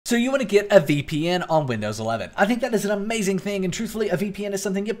So you want to get a VPN on Windows 11. I think that is an amazing thing, and truthfully, a VPN is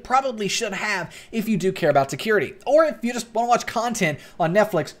something you probably should have if you do care about security, or if you just want to watch content on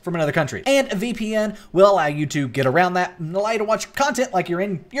Netflix from another country. And a VPN will allow you to get around that and allow you to watch content like you're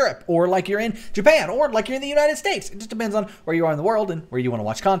in Europe, or like you're in Japan, or like you're in the United States. It just depends on where you are in the world and where you want to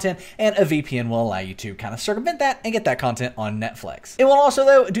watch content, and a VPN will allow you to kind of circumvent that and get that content on Netflix. It will also,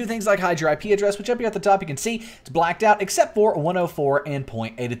 though, do things like hide your IP address, which up here at the top you can see it's blacked out except for 104 and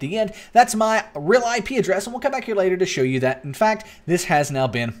 0.8 at the end. That's my real IP address, and we'll come back here later to show you that, in fact, this has now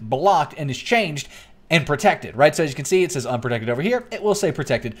been blocked and is changed and protected, right? So as you can see, it says unprotected over here. It will say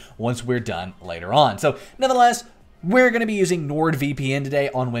protected once we're done later on. So nonetheless, we're going to be using NordVPN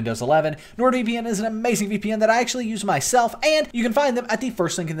today on Windows 11. NordVPN is an amazing VPN that I actually use myself, and you can find them at the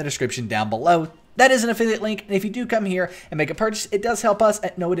first link in the description down below. That is an affiliate link, and if you do come here and make a purchase, it does help us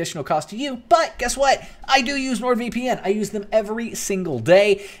at no additional cost to you. But guess what? I do use NordVPN. I use them every single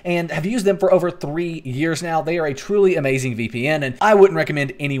day and have used them for over 3 years now. They are a truly amazing VPN, and I wouldn't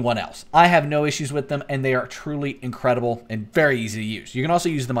recommend anyone else. I have no issues with them, and they are truly incredible and very easy to use. You can also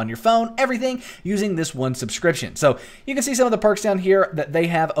use them on your phone, everything, using this one subscription. So you can see some of the perks down here that they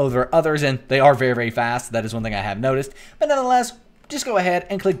have over others, and they are very, very fast. That is one thing I have noticed. But nonetheless, just go ahead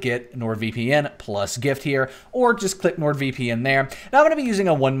and click Get NordVPN plus gift here, or just click NordVPN there. Now I'm going to be using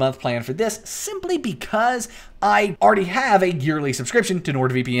a 1-month plan for this simply because I already have a yearly subscription to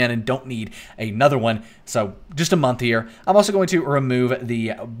NordVPN and don't need another one. So just a month here. I'm also going to remove the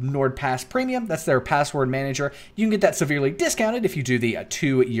NordPass Premium. That's their password manager. You can get that severely discounted if you do the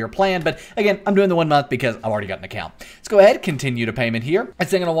 2-year plan. But again, I'm doing the 1 month because I've already got an account. Let's go ahead, continue to payment here. It's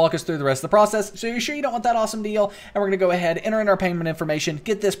then going to walk us through the rest of the process. So you're sure you don't want that awesome deal. And we're going to go ahead, enter in our payment information,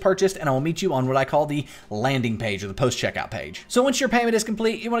 get this purchased, and I will meet you on what I call the landing page or the post-checkout page. So once your payment is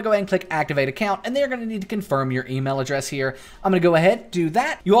complete, you want to go ahead and click Activate Account, and they're going to need to confirm your email address here. I'm going to go ahead, do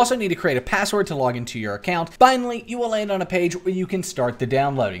that. You also need to create a password to log into your account. Finally, you will land on a page where you can start the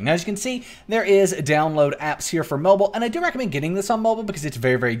downloading. Now, as you can see, there is download apps here for mobile, and I do recommend getting this on mobile because it's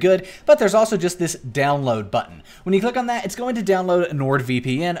very, very good, but there's also just this download button. When you click on that, it's going to download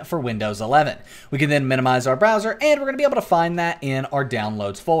NordVPN for Windows 11. We can then minimize our browser, and we're going to be able to find that in our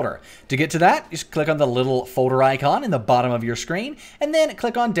downloads folder. To get to that, just click on the little folder icon in the bottom of your screen, and then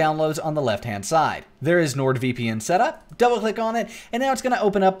click on Downloads on the left-hand side. There is NordVPN setup. Double click on it, and now it's going to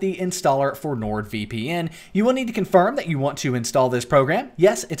open up the installer for NordVPN. You will need to confirm that you want to install this program.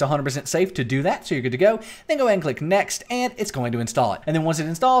 Yes, it's 100% safe to do that, so you're good to go. Then go ahead and click Next, and it's going to install it. And then once it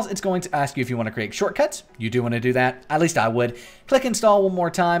installs, it's going to ask you if you want to create shortcuts. You do want to do that. At least I would. Click Install one more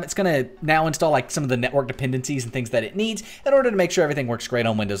time. It's going to now install like some of the network dependencies and things that it needs in order to make sure everything works great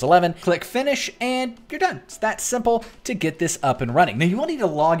on Windows 11. Click Finish, and you're done. It's that simple to get this up and running. Now, you will need to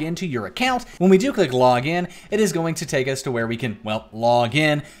log into your account. When we do click Log In, it is going to take us to where we can, well, log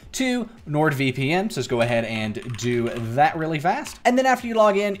in to NordVPN. So just go ahead and do that really fast. And then after you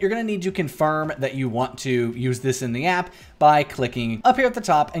log in, you're going to need to confirm that you want to use this in the app by clicking up here at the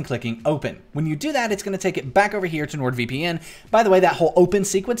top and clicking Open. When you do that, it's going to take it back over here to NordVPN. By the way, that whole open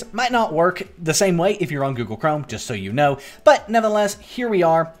sequence might not work the same way if you're on Google Chrome, just so you know. But nevertheless, here we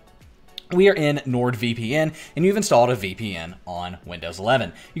are. We are in NordVPN, and you've installed a VPN on Windows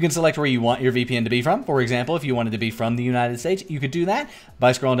 11. You can select where you want your VPN to be from. For example, if you wanted to be from the United States, you could do that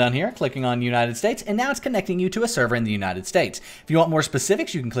by scrolling down here, clicking on United States, and now it's connecting you to a server in the United States. If you want more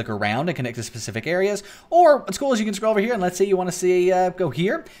specifics, you can click around and connect to specific areas, or what's cool is you can scroll over here, and let's say you want to see, go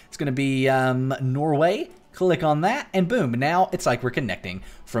here. It's going to be Norway. Click on that, and boom, now it's like we're connecting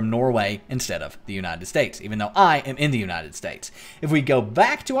from Norway instead of the United States, even though I am in the United States. If we go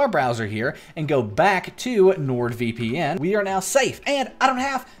back to our browser here and go back to NordVPN, we are now safe, and I don't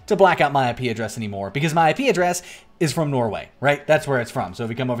have to black out my IP address anymore because my IP address is from Norway, right? That's where it's from. So if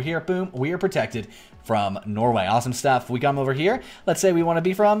we come over here, boom, we are protected from Norway. Awesome stuff. We come over here. Let's say we want to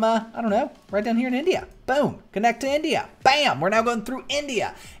be from, I don't know, right down here in India. Boom, connect to India. Bam, we're now going through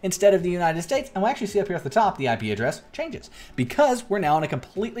India instead of the United States. And we'll actually see up here at the top, the IP address changes because we're now on a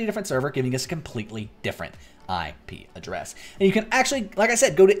completely different server, giving us a completely different IP address. And you can actually, like I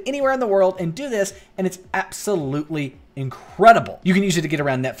said, go to anywhere in the world and do this, and it's absolutely incredible. You can use it to get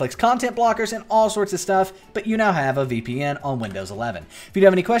around Netflix content blockers and all sorts of stuff, but you now have a VPN on Windows 11. If you do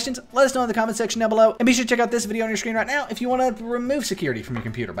have any questions, let us know in the comment section down below, and be sure to check out this video on your screen right now if you want to remove security from your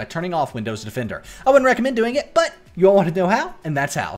computer by turning off Windows Defender. I wouldn't recommend doing it, but you all want to know how, and that's how.